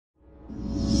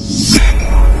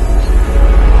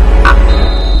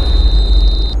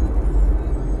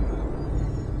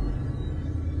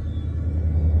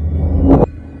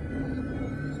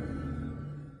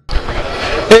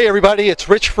Hey everybody, it's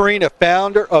Rich Farina,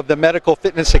 founder of the Medical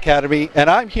Fitness Academy, and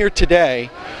I'm here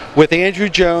today with Andrew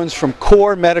Jones from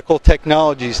Korr Medical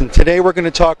Technologies, and today we're going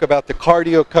to talk about the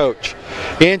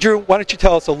CardioCoach. Andrew, why don't you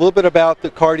tell us a little bit about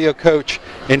the CardioCoach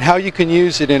and how you can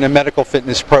use it in a medical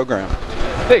fitness program?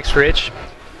 Thanks, Rich.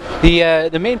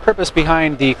 The main purpose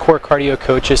behind the Korr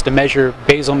CardioCoach is to measure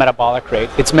basal metabolic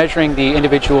rate. It's measuring the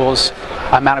individual's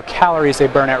amount of calories they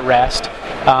burn at rest,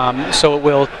 so it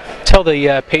will tell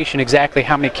the patient exactly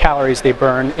how many calories they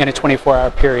burn in a 24-hour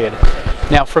period.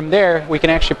 Now from there, we can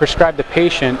actually prescribe the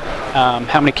patient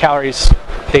how many calories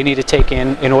they need to take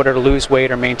in order to lose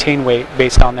weight or maintain weight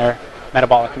based on their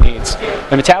metabolic needs.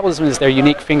 The metabolism is their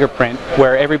unique fingerprint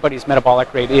where everybody's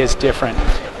metabolic rate is different.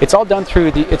 It's all done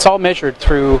through it's all measured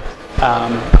through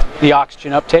the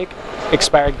oxygen uptake,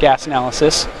 expired gas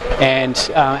analysis, and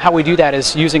how we do that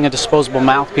is using a disposable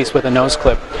mouthpiece with a nose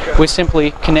clip. We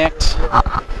simply connect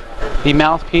the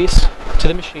mouthpiece to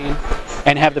the machine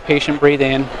and have the patient breathe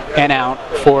in and out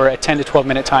for a 10 to 12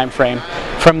 minute time frame.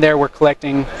 From there, we're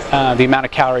collecting the amount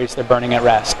of calories they're burning at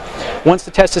rest. Once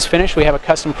the test is finished, we have a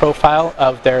custom profile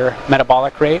of their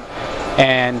metabolic rate,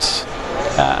 and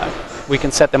we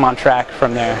can set them on track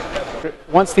from there.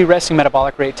 Once the resting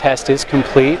metabolic rate test is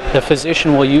complete, the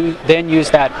physician will then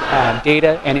use that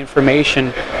data and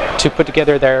information to put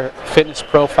together their fitness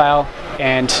profile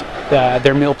and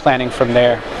their meal planning from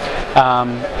there.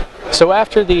 So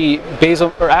after the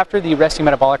resting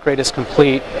metabolic rate is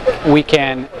complete, we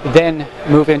can then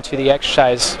move into the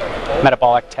exercise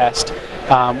metabolic test,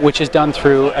 which is done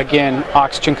through, again,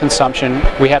 oxygen consumption.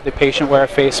 We have the patient wear a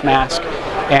face mask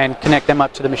and connect them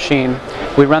up to the machine.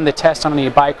 We run the test on the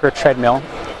bike or treadmill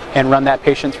and run that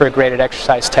patient through a graded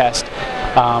exercise test,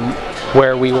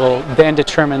 where we will then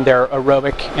determine their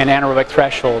aerobic and anaerobic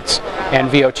thresholds and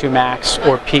VO2 max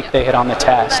or peak they hit on the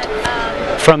test.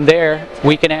 From there,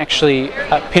 we can actually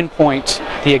pinpoint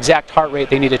the exact heart rate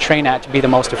they need to train at to be the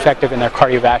most effective in their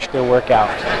cardiovascular workout.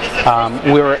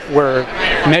 We're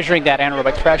measuring that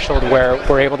anaerobic threshold where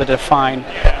we're able to define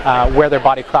where their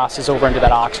body crosses over into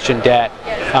that oxygen debt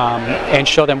and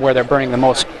show them where they're burning the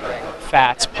most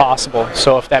fats possible.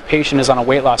 So if that patient is on a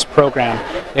weight loss program,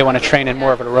 they want to train in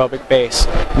more of an aerobic base,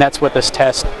 and that's what this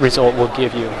test result will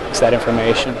give you, is that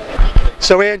information.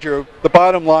 So Andrew, the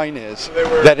bottom line is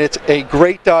that it's a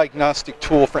great diagnostic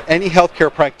tool for any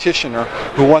healthcare practitioner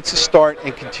who wants to start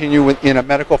and continue in a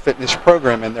medical fitness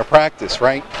program in their practice,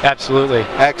 right? Absolutely.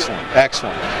 Excellent,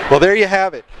 excellent. Well, there you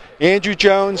have it. Andrew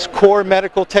Jones, Korr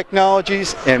Medical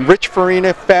Technologies, and Rich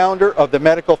Farina, founder of the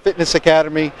Medical Fitness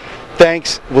Academy.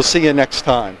 Thanks. We'll see you next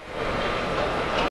time.